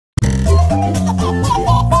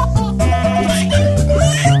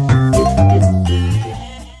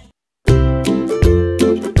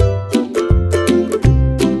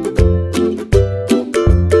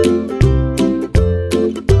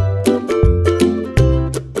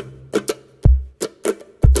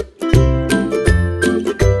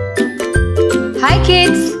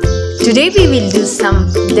we'll do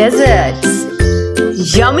some desserts.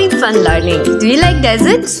 Yummy fun learning. Do you like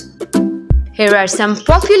desserts? Here are some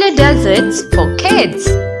popular desserts for kids.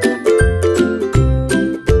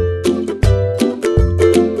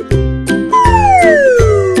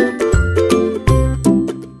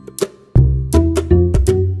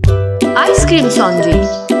 Ice cream sundae.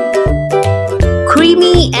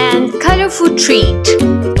 Creamy and colorful treat.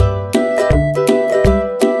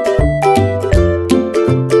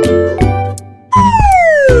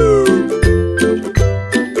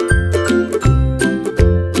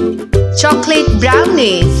 Chocolate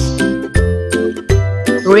brownies.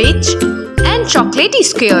 Rich and chocolatey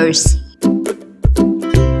squares.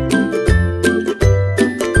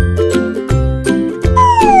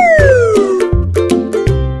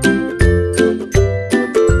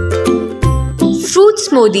 Fruit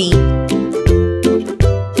smoothie.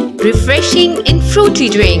 Refreshing and fruity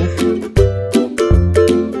drink.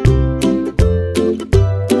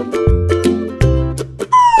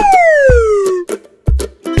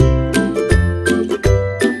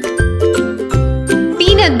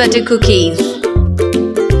 Peanut butter cookies.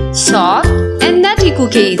 Soft and nutty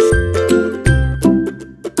cookies.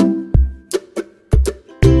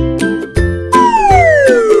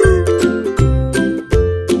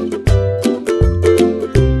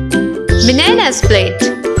 Banana split.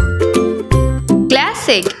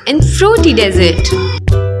 Classic and fruity dessert.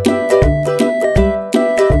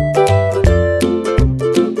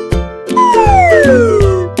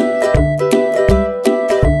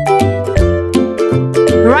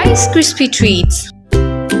 Rice crispy treats.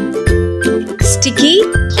 Sticky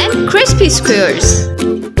and crispy squares.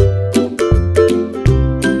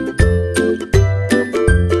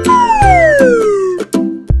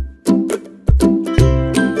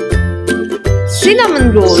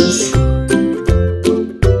 Cinnamon rolls.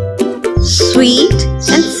 Sweet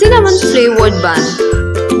and cinnamon flavored bun.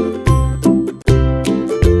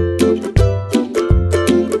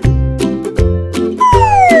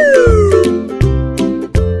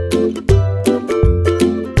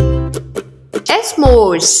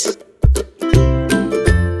 S'mores.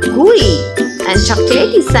 Gooey and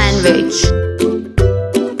chocolatey sandwich.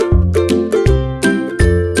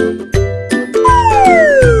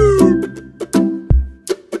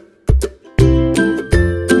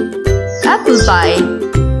 Apple pie.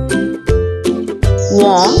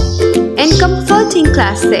 Warm and comforting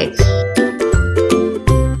classic.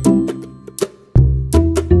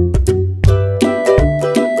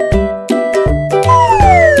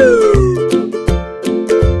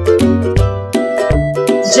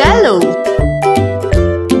 Jello.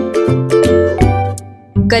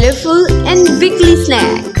 Colorful and wiggly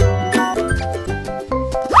snack.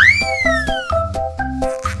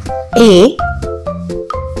 A.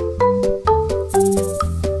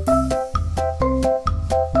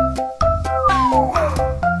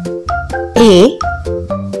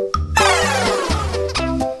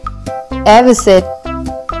 Avocet.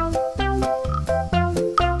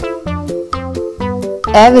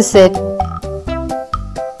 Avocet.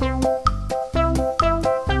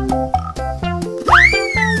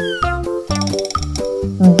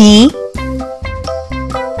 B.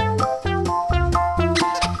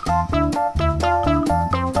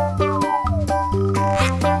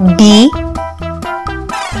 B.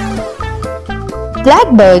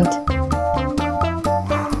 Blackbird.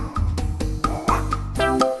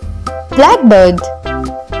 Blackbird.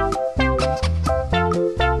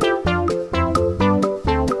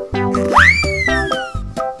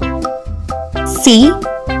 C.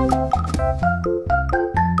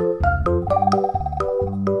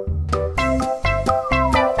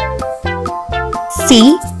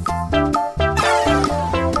 C.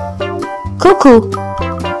 Cuckoo.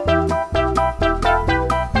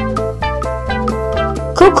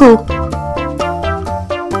 Cuckoo.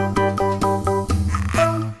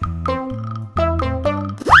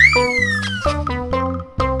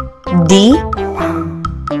 D.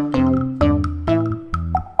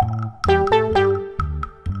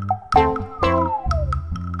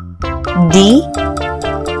 D.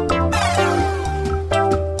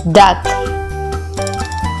 Duck.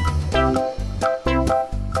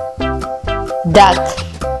 Duck.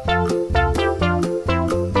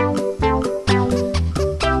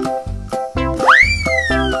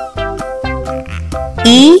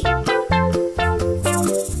 E.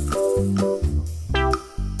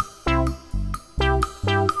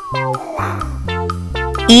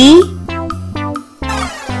 E.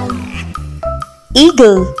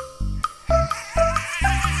 Eagle.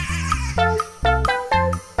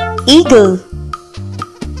 Eagle.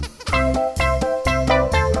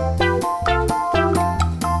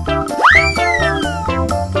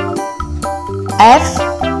 F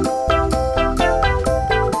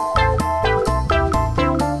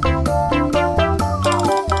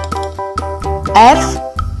F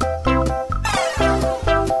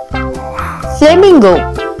Flamingo.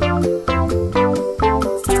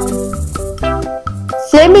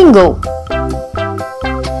 Flamingo.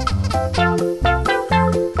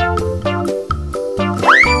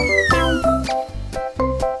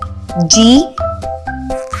 G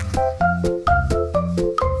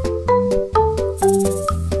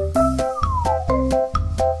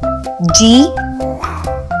G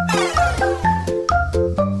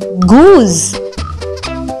Goose.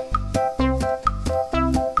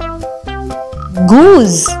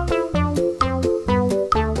 Goose.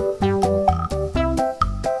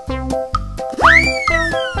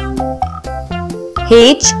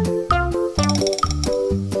 H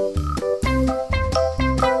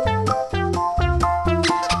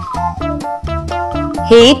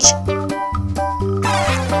H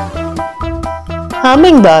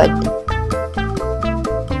Hummingbird.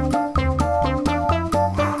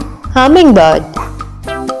 Hummingbird.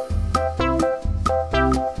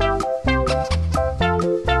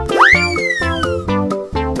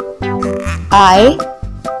 I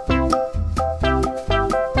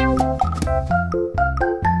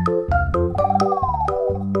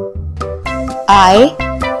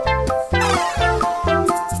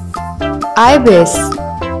Ibis.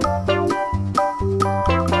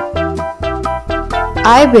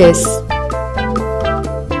 Ibis.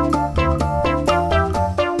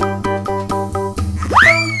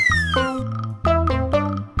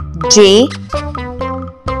 J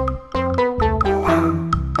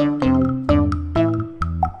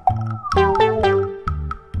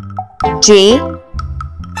J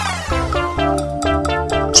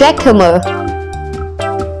Jackamer.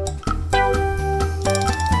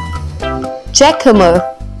 Jackamer.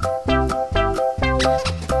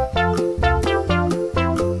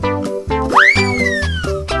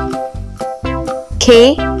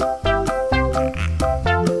 K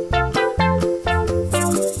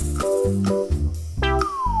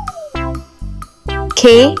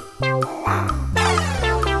K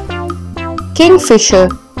Kingfisher.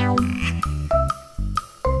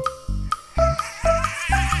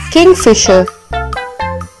 Kingfisher.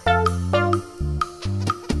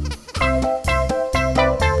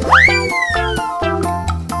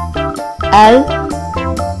 L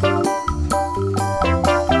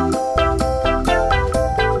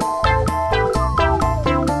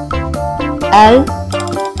L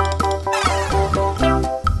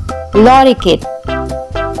Lorikeet.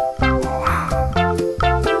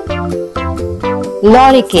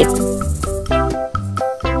 Lorikeet.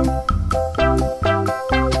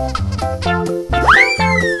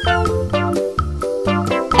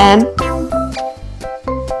 M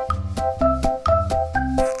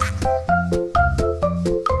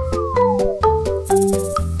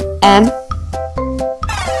M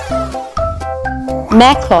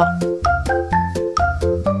Macaw.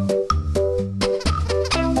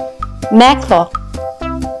 Macaw.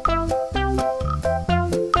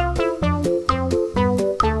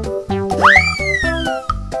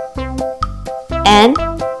 N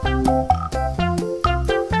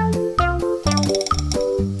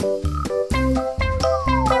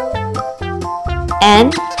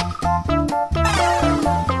N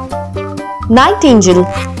Nightingale.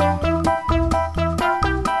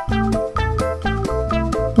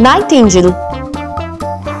 Nightingale.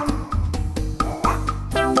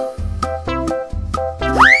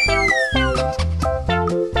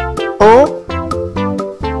 O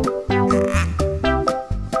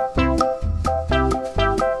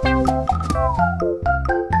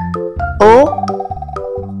O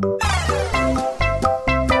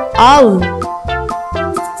Owl.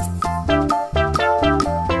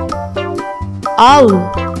 Owl.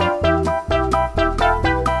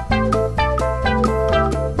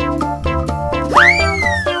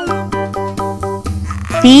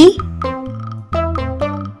 P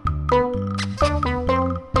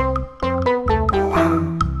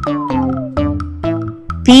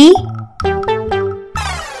P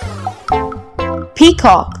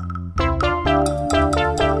Peacock.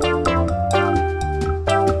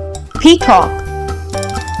 Peacock.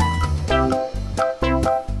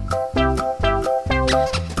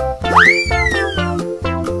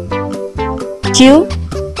 Q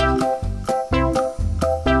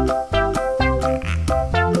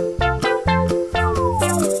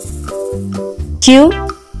Q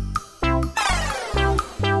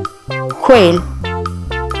Quail.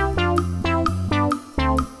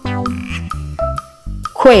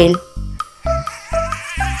 Quail.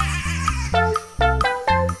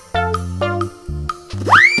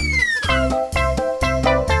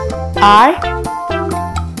 R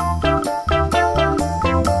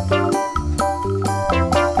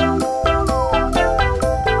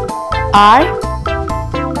R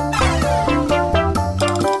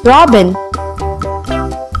Robin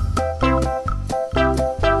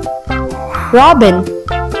Robin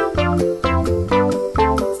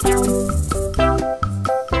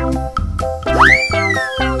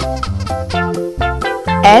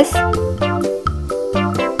S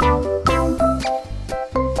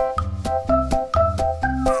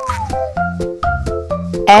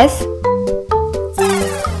S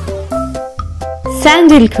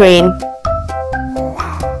Sandal crane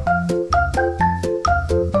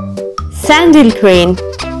Sandal crane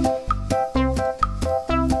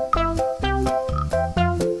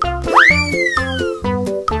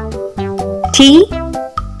T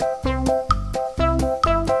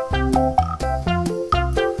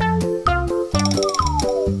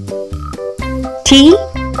T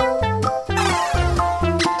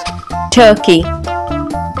Turkey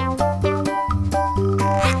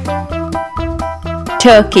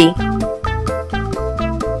Turkey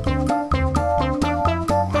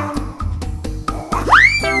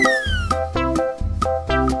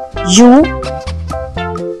U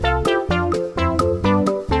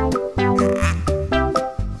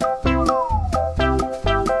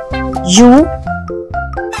U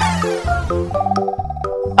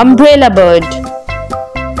Umbrella bird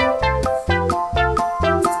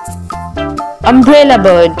Umbrella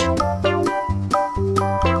bird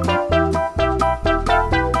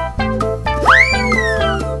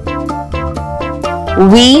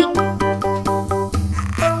V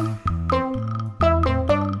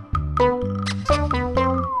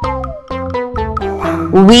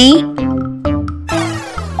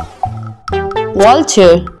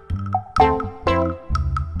Vulture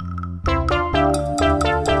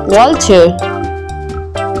Vulture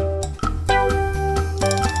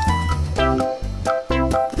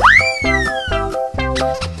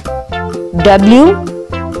W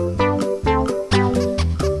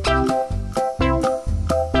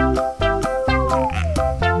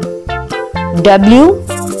W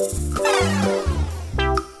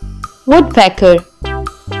Woodpecker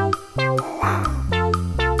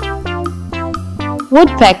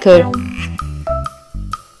Woodpecker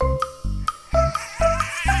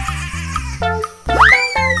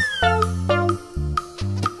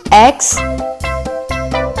X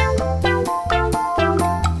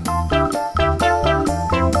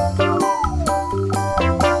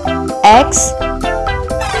X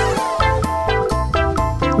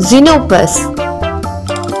Xenopus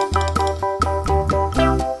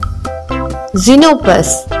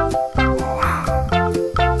Xenopus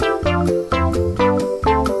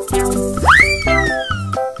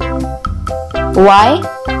Y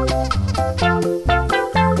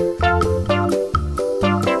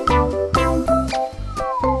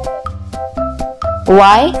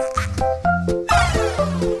Y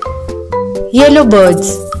Yellow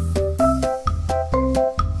birds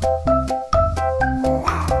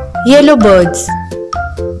Yellow birds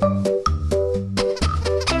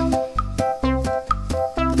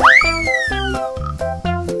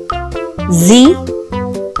Z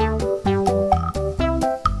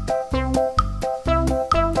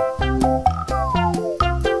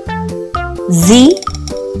Z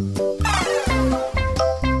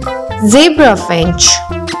Zebra finch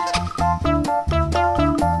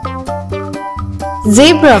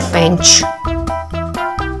Zebra finch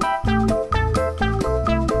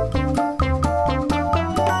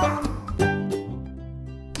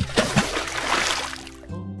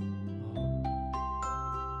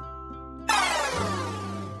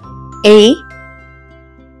A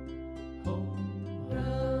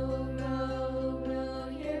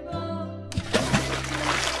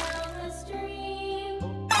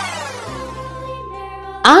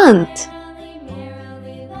Ant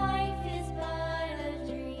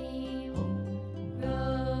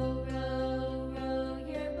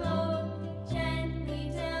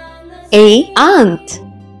A ant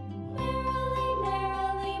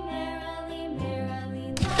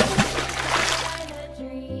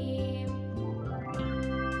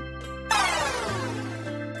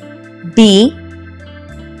B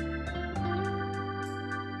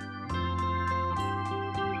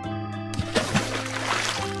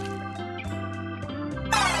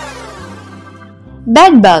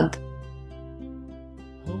bedbug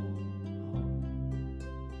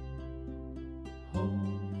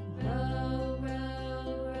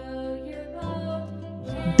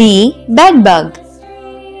B bedbug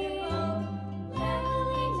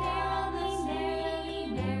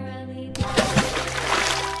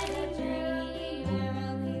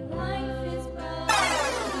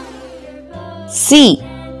C.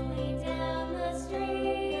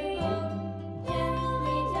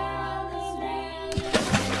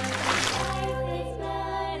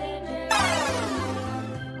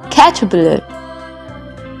 Caterpillar.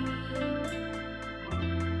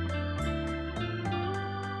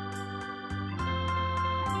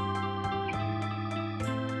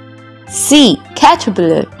 C.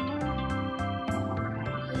 Caterpillar.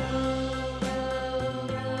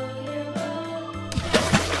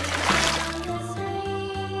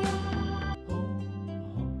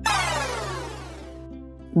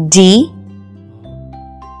 D.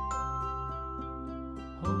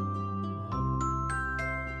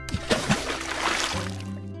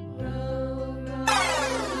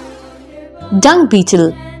 Dung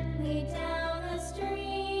beetle.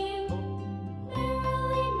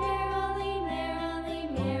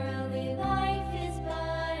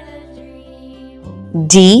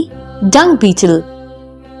 D. Dung beetle.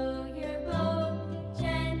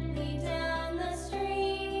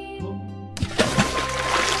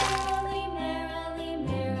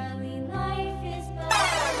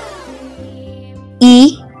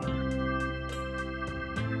 E.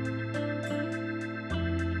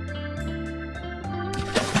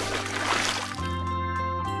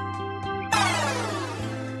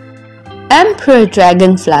 Emperor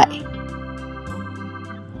dragonfly.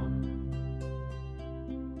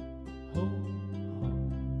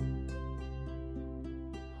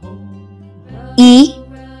 E.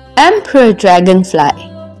 Emperor dragonfly.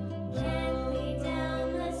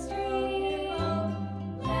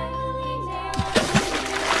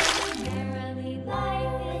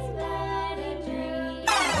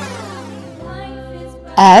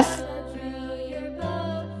 F.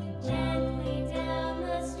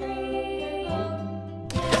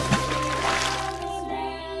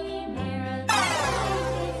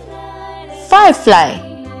 Firefly.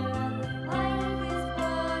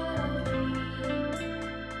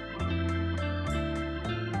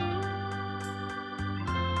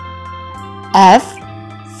 F.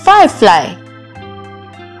 Firefly.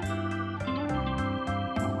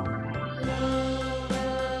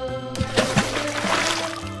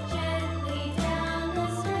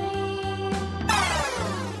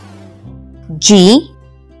 G.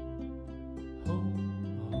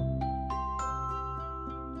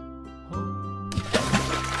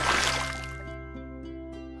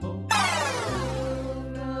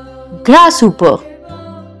 Grasshopper.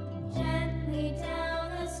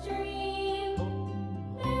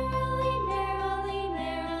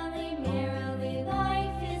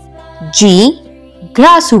 G.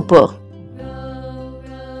 Grasshopper.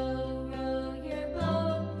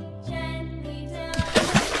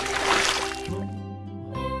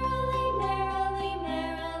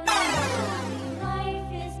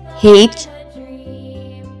 H.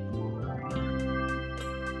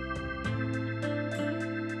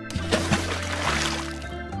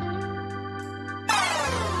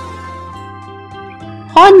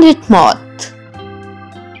 Hornet moth.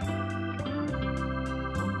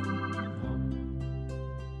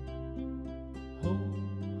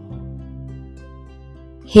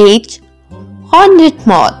 H. Hornet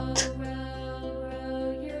moth.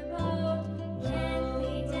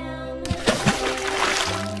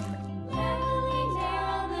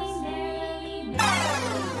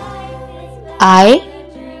 I.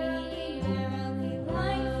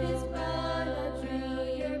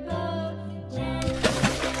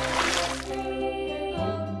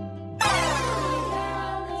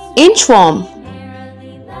 Inchworm.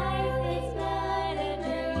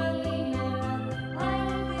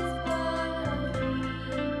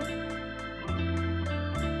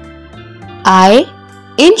 I.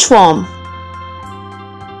 Inchworm.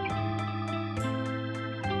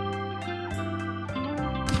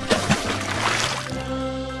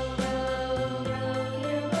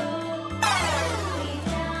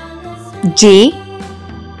 J.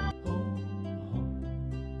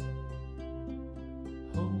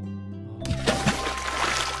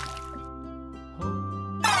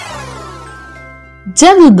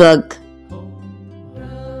 Devil-bug.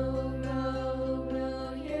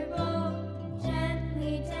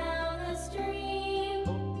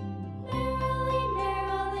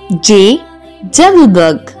 J.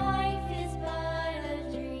 Devil-bug.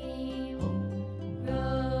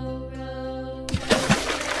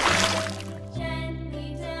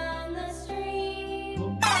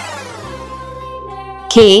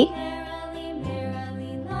 K.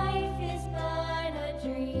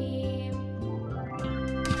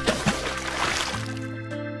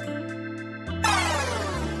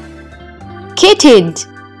 Katyd.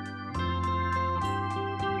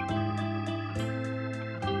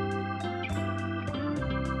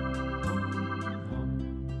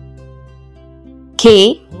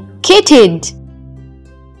 K. Katyd.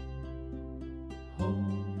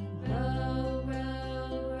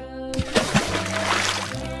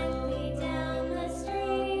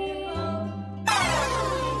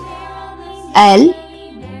 L.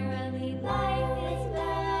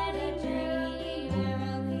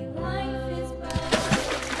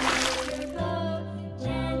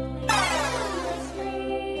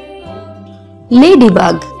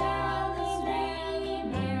 Ladybug.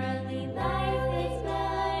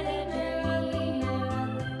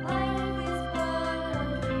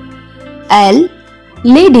 L.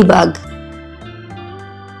 Ladybug.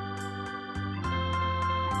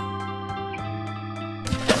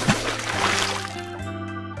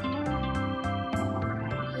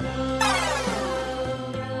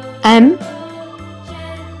 M.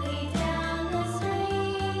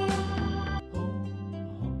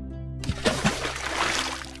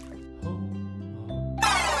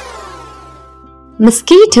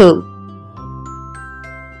 Mosquito.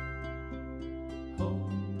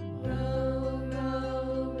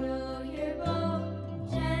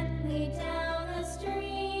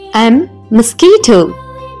 M. Mosquito.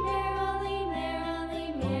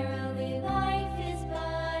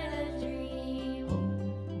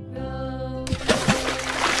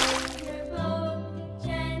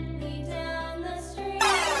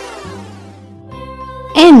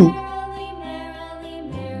 N.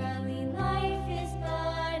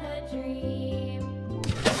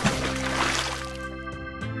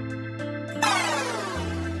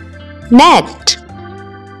 Net.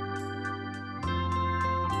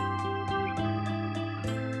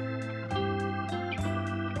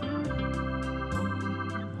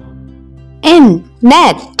 N.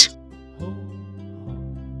 Net.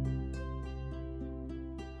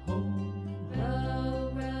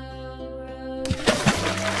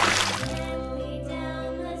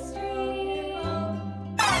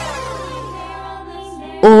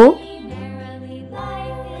 O.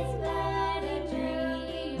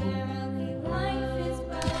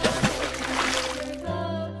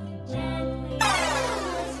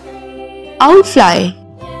 Owlfly.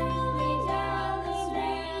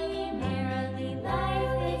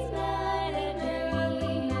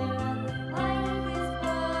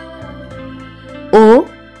 O.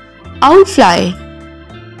 Owlfly.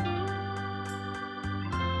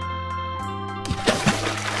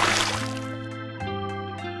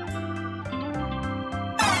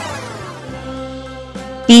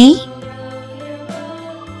 P.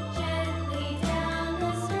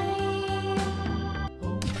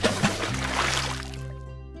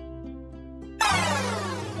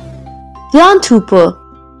 Plant hooper.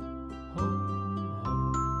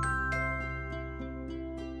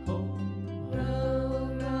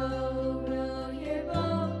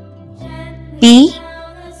 P.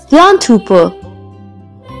 Plant hooper.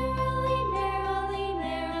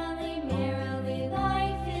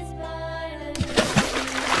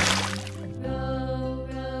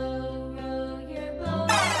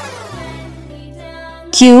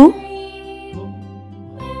 Q.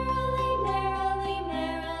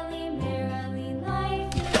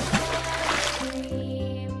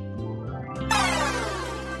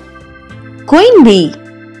 Queen bee.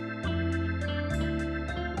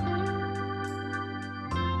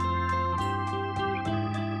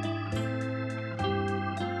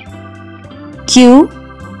 Q.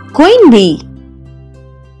 Queen bee.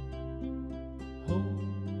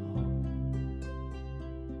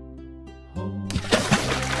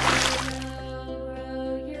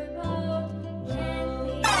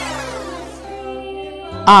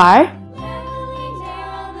 R.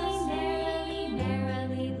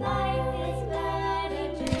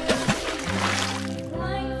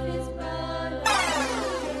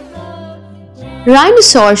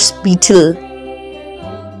 Rhinoceros beetle.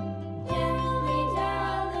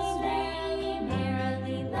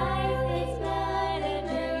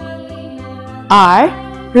 R.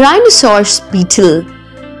 Rhinoceros beetle.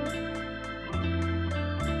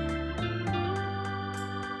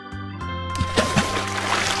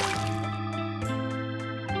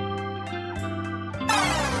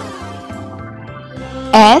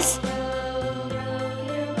 S.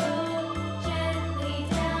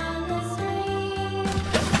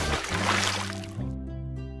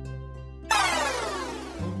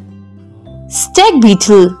 Stag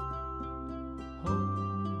beetle.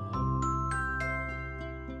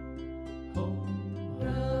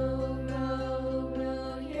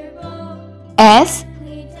 S.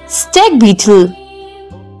 Stag beetle.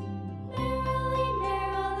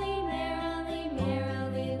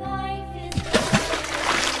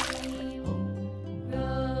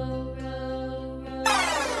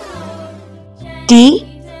 T.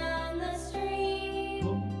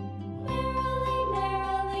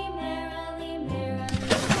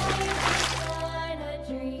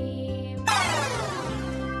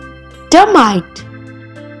 Termite.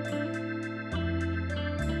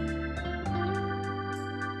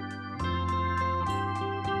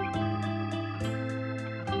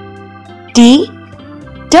 T.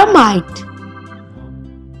 Termite.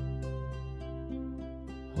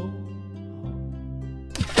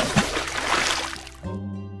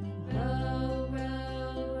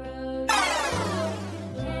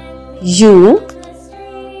 U.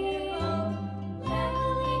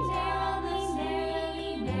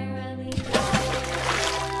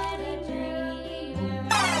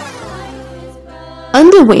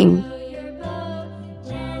 Underwing.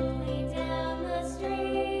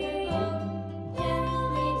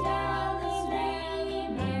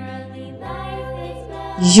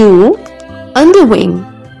 U. Underwing.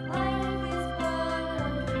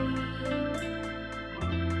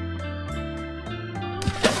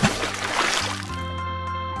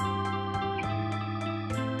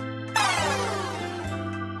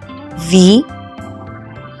 V.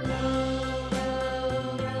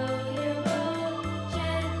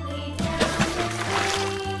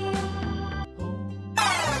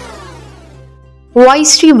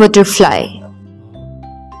 Viceroy butterfly.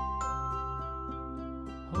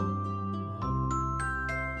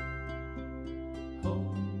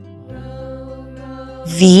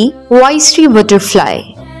 V. Viceroy butterfly.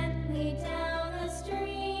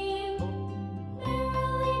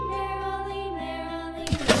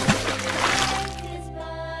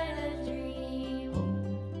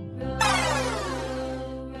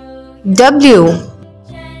 W.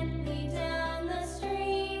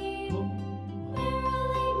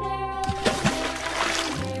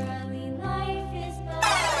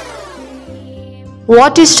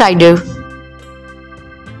 Water strider.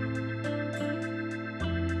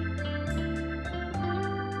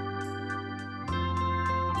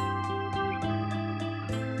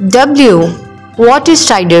 W. Water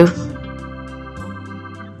strider.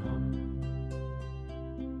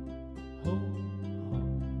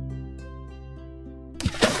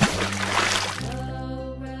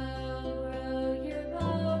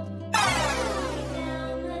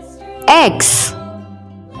 X.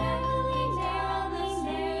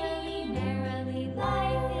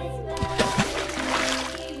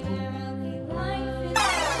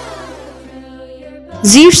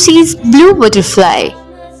 Xerxes blue butterfly.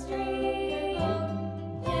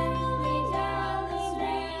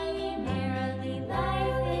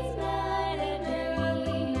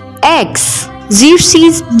 X.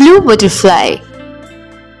 Xerxes blue butterfly.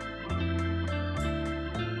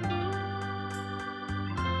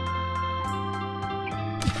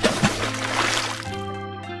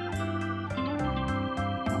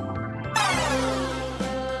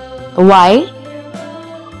 Y.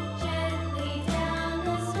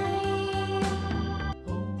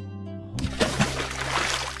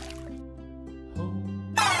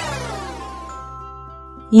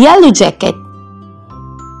 Yellow jacket.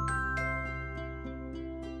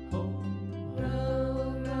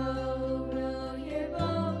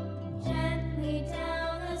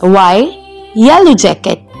 Y. Yellow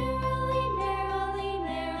jacket.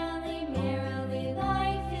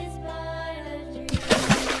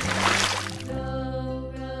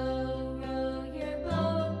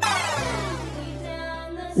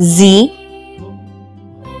 Z.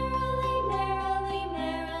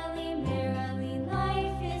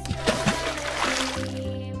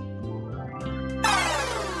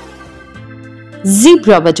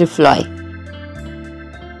 Zebra butterfly.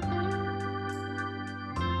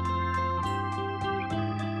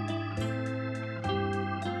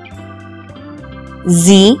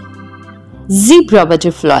 Z. Zebra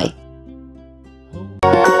butterfly.